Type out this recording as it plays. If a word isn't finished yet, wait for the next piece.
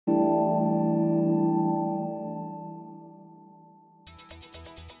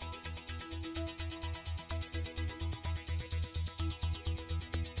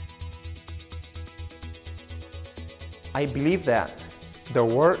I believe that the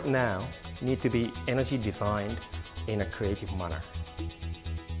world now needs to be energy designed in a creative manner.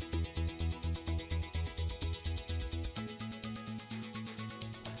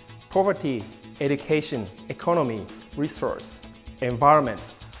 Poverty, education, economy, resource, environment,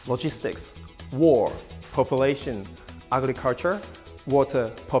 logistics, war, population, agriculture,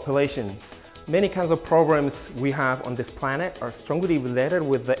 water, population. Many kinds of problems we have on this planet are strongly related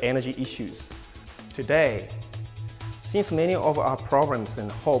with the energy issues. Today, since many of our problems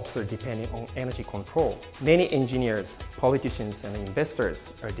and hopes are depending on energy control, many engineers, politicians, and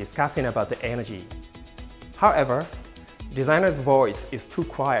investors are discussing about the energy. However, designers' voice is too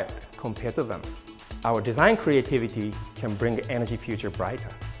quiet compared to them. Our design creativity can bring the energy future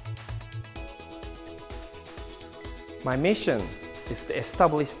brighter. My mission is to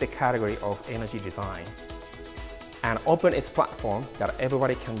establish the category of energy design and open its platform that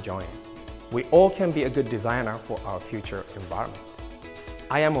everybody can join. We all can be a good designer for our future environment.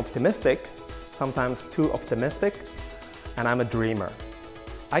 I am optimistic, sometimes too optimistic, and I'm a dreamer.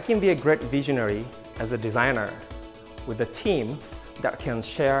 I can be a great visionary as a designer with a team that can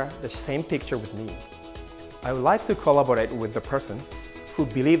share the same picture with me. I would like to collaborate with the person who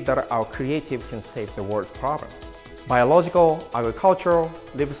believes that our creative can save the world's problem. Biological, agricultural,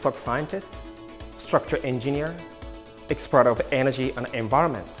 livestock scientist, structural engineer, expert of energy and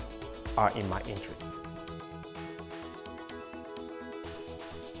environment are in my interest.